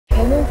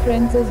Hello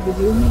friends, इस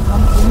video में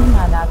हम ह्यूमन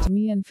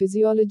एनाटॉमी एंड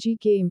फिजियोलॉजी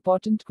के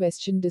इम्पोर्टेंट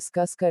क्वेश्चन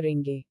डिस्कस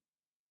करेंगे।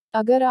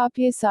 अगर आप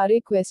ये सारे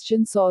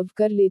क्वेश्चन सॉल्व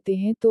कर लेते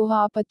हैं तो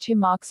आप अच्छे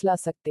मार्क्स ला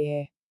सकते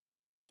हैं।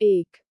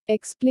 1.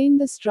 Explain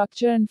the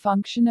structure and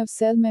function of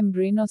cell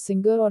membrane or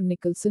Singer or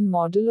Nicholson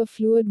model or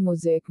fluid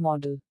mosaic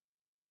model.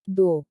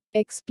 2.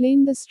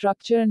 Explain the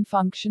structure and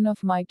function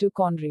of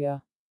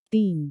mitochondria.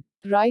 3.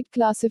 Write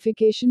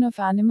classification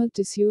of animal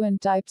tissue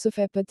and types of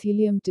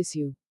epithelium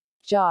tissue.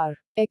 4.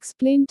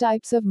 Explain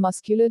types of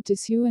muscular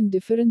tissue and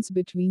difference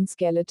between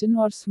skeleton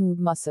or smooth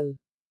muscle.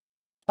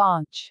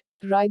 5.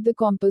 Write the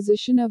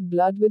composition of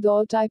blood with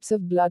all types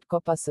of blood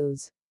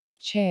corpuscles.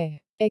 6.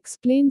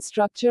 Explain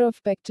structure of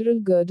pectoral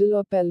girdle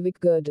or pelvic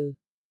girdle.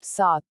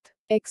 7.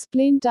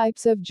 Explain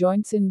types of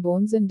joints in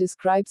bones and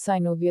describe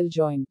synovial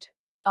joint.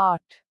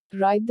 8.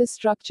 Write the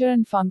structure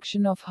and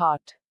function of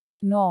heart.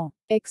 9.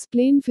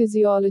 Explain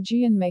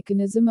physiology and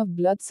mechanism of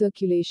blood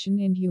circulation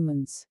in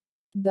humans.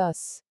 10.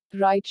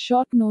 Write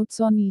short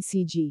notes on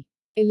ECG.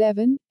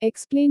 11.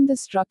 Explain the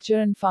structure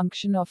and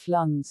function of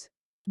lungs.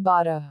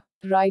 12.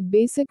 Write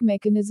basic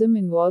mechanism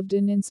involved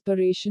in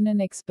inspiration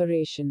and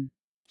expiration.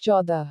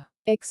 14.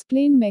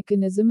 Explain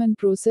mechanism and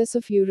process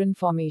of urine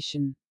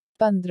formation.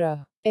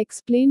 15.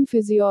 Explain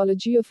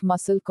physiology of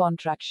muscle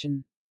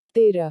contraction.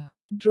 13.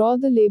 Draw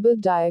the label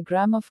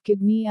diagram of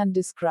kidney and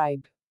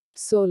describe.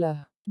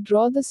 16.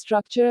 Draw the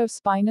structure of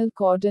spinal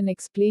cord and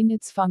explain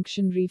its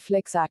function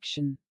reflex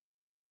action.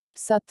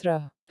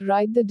 17.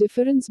 Write the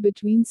difference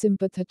between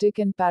sympathetic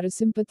and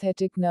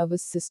parasympathetic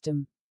nervous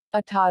system.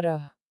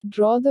 18.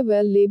 Draw the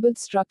well-labeled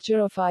structure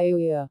of eye or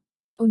ear.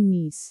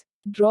 19.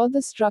 Draw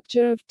the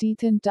structure of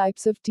teeth and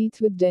types of teeth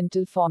with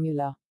dental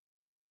formula.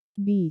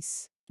 20.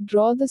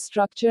 Draw the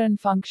structure and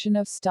function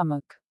of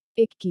stomach.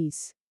 21.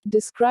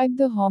 Describe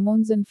the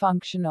hormones and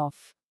function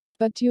of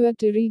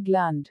pituitary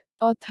gland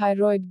or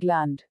thyroid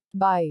gland.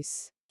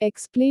 22.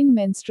 Explain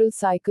menstrual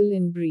cycle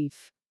in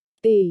brief.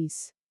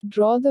 23.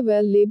 Draw the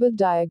well-labeled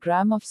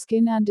diagram of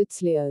skin and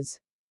its layers.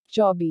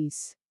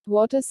 24.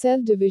 What are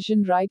cell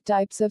division? Write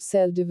types of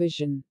cell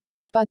division.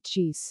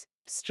 25.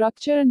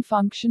 Structure and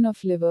function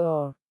of liver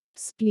or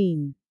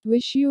spleen.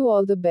 Wish you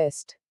all the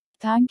best.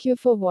 Thank you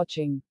for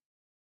watching.